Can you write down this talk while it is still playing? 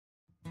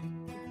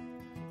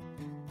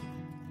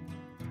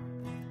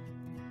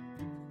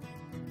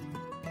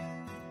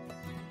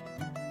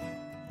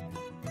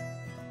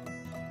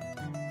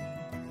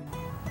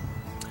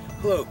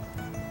Hello,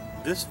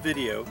 this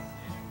video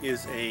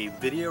is a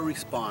video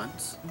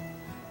response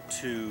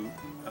to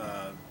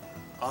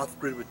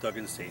Off-Grid with Doug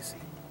and Stacy.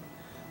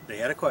 They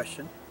had a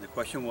question. The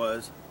question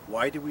was,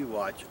 why do we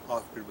watch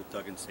Off-Grid with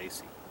Doug and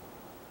Stacy?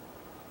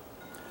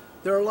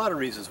 There are a lot of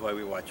reasons why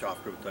we watch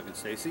Off-Grid with Doug and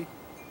Stacy.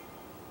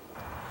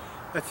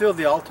 I feel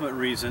the ultimate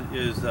reason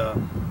is I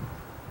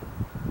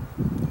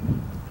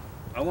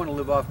want to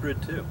live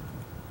off-grid too.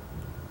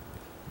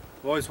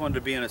 I've always wanted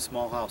to be in a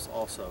small house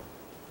also.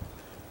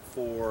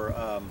 For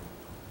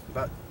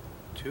about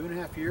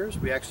 2.5 years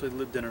we actually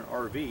lived in an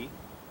RV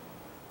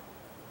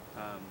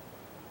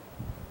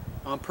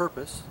on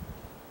purpose,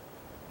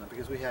 not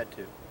because we had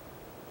to,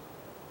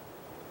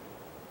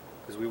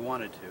 because we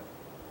wanted to.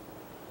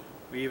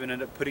 We even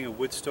ended up putting a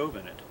wood stove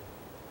in it.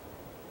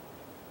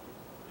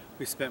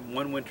 We spent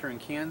 1 winter in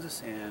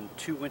Kansas and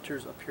 2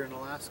 winters up here in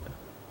Alaska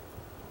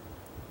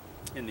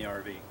in the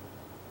RV.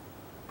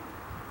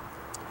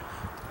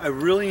 I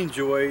really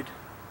enjoyed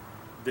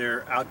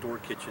their outdoor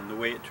kitchen, the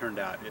way it turned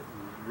out. It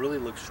really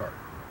looks sharp.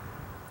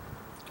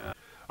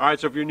 Alright,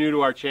 so if you're new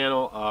to our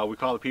channel, we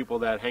call the people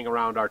that hang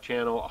around our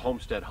channel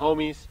homestead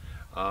homies,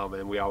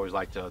 and we always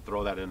like to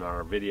throw that in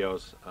our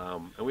videos.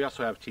 And we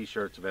also have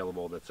t-shirts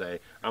available that say,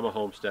 I'm a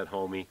homestead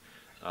homie.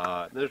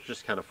 They're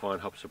just kind of fun,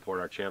 help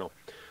support our channel.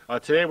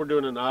 Today we're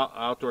doing an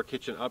outdoor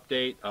kitchen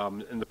update.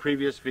 In the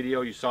previous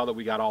video you saw that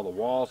we got all the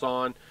walls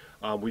on.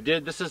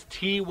 This is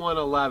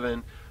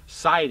T111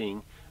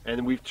 siding,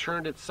 and we've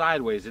turned it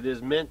sideways. It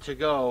is meant to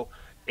go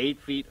 8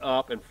 feet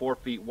up and 4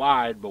 feet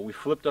wide, but we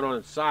flipped it on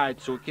its side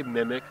so it can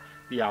mimic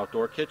the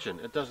outdoor kitchen.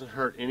 It doesn't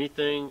hurt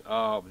anything,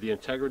 the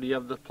integrity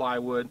of the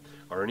plywood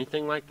or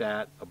anything like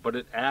that, but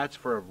it adds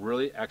for a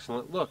really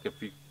excellent look.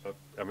 If you,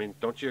 I mean,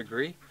 don't you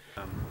agree?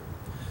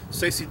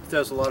 Stacy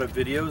does a lot of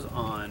videos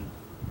on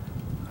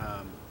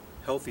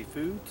healthy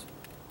foods,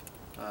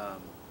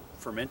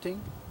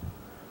 fermenting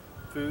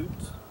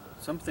foods.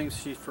 Some things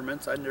she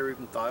ferments I'd never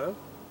even thought of.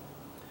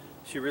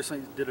 She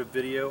recently did a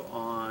video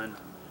on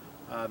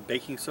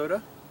baking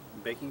soda,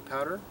 baking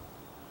powder,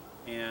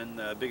 and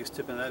the biggest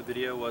tip in that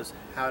video was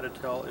how to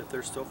tell if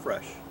they're still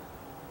fresh.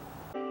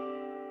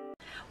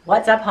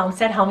 What's up,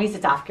 Homestead Homies?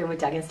 It's Off-Grid with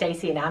Doug and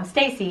Stacy, and I'm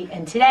Stacy,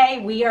 and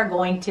today we are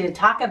going to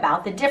talk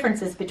about the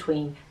differences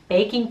between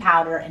baking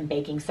powder and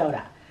baking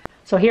soda.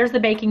 So here's the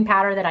baking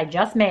powder that I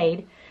just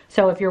made.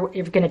 So if you're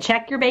going to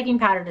check your baking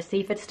powder to see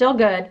if it's still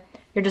good,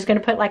 you're just going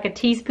to put like a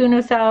teaspoon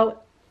or so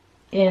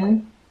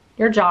in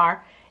your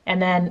jar. And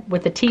then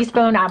with the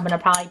teaspoon, I'm going to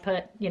probably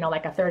put, you know,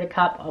 like a 1/3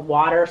 cup of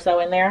water or so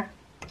in there.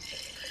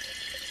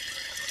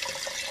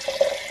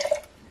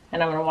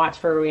 And I'm going to watch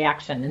for a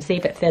reaction and see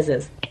if it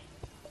fizzes.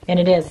 And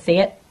it is. See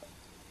it?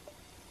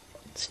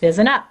 It's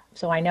fizzing up.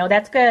 So I know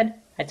that's good.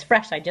 It's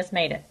fresh. I just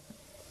made it.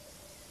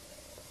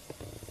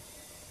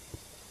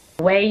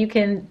 The way you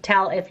can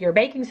tell if your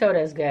baking soda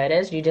is good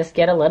is you just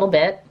get a little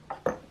bit.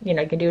 You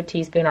know, you can do a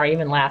teaspoon or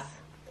even less.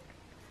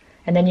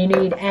 And then you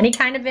need any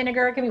kind of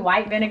vinegar. It can be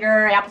white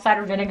vinegar, apple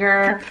cider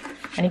vinegar,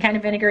 any kind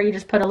of vinegar. You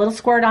just put a little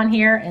squirt on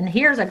here. And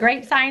here's a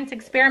great science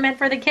experiment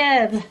for the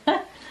kids.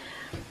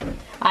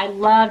 I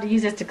love to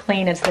use this to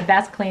clean. It's the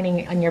best cleaning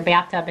in your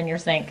bathtub and your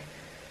sink.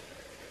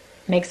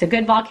 Makes a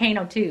good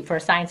volcano too for a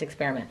science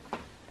experiment.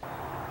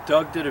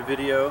 Doug did a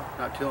video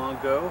not too long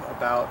ago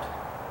about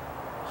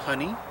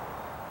honey,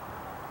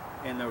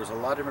 and there was a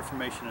lot of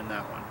information in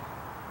that one.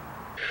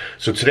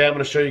 So today I'm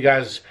going to show you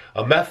guys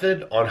a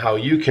method on how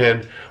you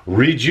can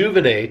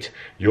rejuvenate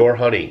your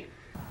honey.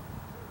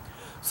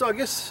 So I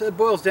guess it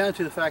boils down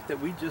to the fact that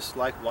we just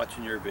like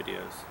watching your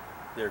videos.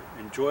 They're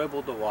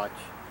enjoyable to watch.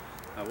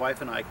 My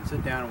wife and I can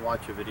sit down and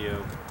watch a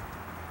video,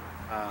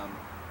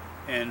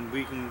 and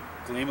we can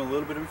glean a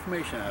little bit of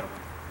information out of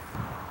them.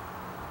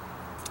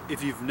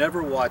 If you've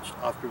never watched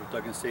Off-Grid with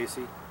Doug and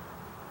Stacy,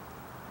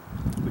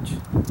 which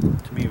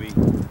to me would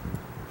be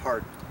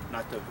hard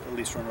not to at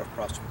least run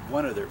across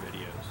one of their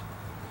videos,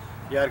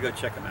 you gotta go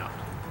check them out.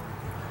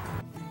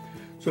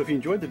 So if you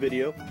enjoyed the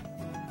video,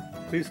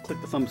 please click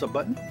the thumbs up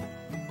button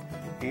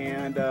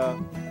and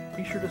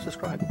be sure to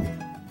subscribe.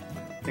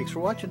 Thanks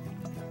for watching.